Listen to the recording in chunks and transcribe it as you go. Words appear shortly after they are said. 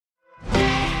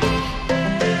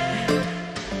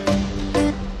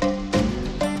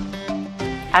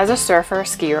As a surfer,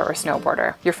 skier, or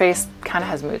snowboarder, your face kind of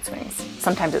has mood swings.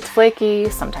 Sometimes it's flaky,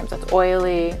 sometimes it's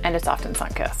oily, and it's often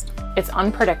sun-kissed. It's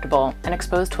unpredictable and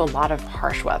exposed to a lot of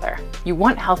harsh weather. You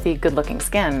want healthy, good-looking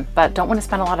skin, but don't want to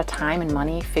spend a lot of time and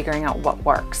money figuring out what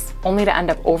works, only to end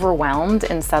up overwhelmed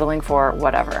and settling for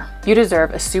whatever. You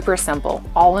deserve a super simple,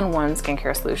 all-in-one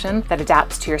skincare solution that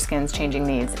adapts to your skin's changing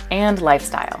needs and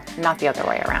lifestyle, not the other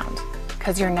way around.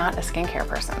 Because you're not a skincare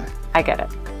person. I get it.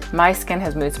 My skin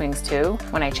has mood swings too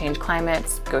when I change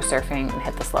climates, go surfing, and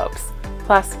hit the slopes.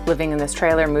 Plus, living in this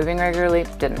trailer moving regularly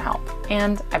didn't help.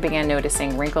 And I began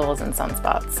noticing wrinkles and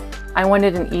sunspots. I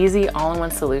wanted an easy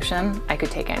all-in-one solution I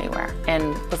could take anywhere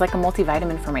and was like a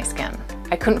multivitamin for my skin.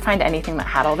 I couldn't find anything that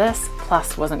had all this,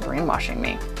 plus wasn't greenwashing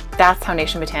me. That's how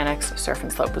Nation Botanics Surf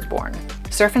and Slope was born.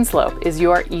 Surf and Slope is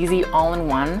your easy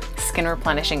all-in-one skin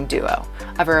replenishing duo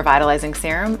of a revitalizing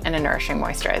serum and a nourishing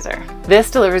moisturizer. This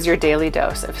delivers your daily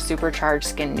dose of supercharged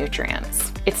skin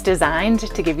nutrients. It's designed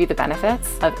to give you the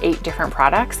benefits of 8 different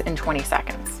products in 20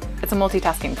 seconds. It's a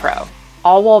multitasking pro,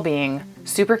 all while being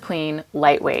super clean,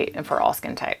 lightweight, and for all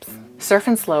skin types. Surf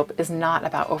and Slope is not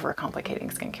about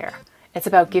overcomplicating skincare. It's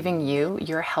about giving you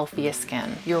your healthiest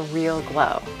skin, your real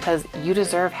glow, because you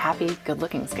deserve happy,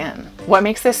 good-looking skin. What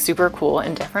makes this super cool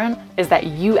and different is that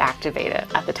you activate it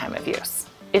at the time of use.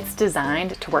 It's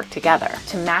designed to work together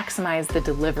to maximize the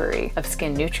delivery of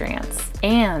skin nutrients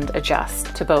and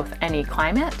adjust to both any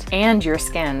climate and your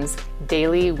skin's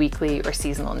daily, weekly, or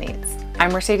seasonal needs.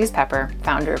 I'm Mercedes Pepper,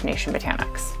 founder of Nation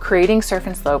Botanics. Creating Surf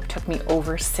and Slope took me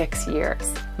over 6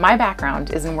 years. My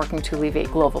background is in working to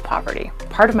alleviate global poverty.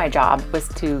 Part of my job was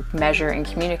to measure and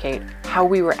communicate how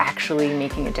we were actually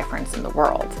making a difference in the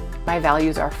world. My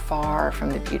values are far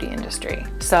from the beauty industry.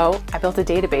 So I built a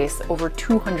database over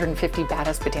 250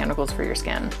 baddest botanicals for your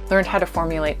skin, learned how to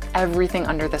formulate everything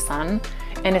under the sun,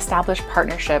 and established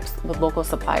partnerships with local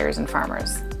suppliers and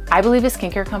farmers. I believe a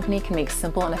skincare company can make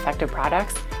simple and effective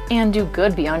products and do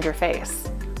good beyond your face.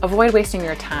 Avoid wasting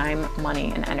your time,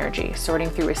 money, and energy sorting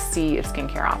through a sea of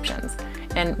skincare options,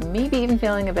 and maybe even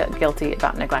feeling a bit guilty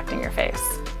about neglecting your face.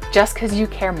 Just because you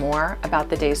care more about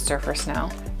the day's surf or snow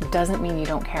doesn't mean you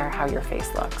don't care how your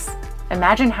face looks.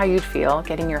 Imagine how you'd feel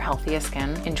getting your healthiest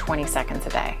skin in 20 seconds a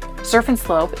day. Surf and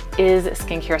Slope is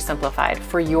skincare simplified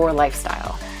for your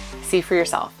lifestyle. See for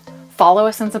yourself. Follow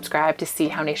us and subscribe to see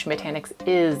how Nation Botanics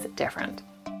is different.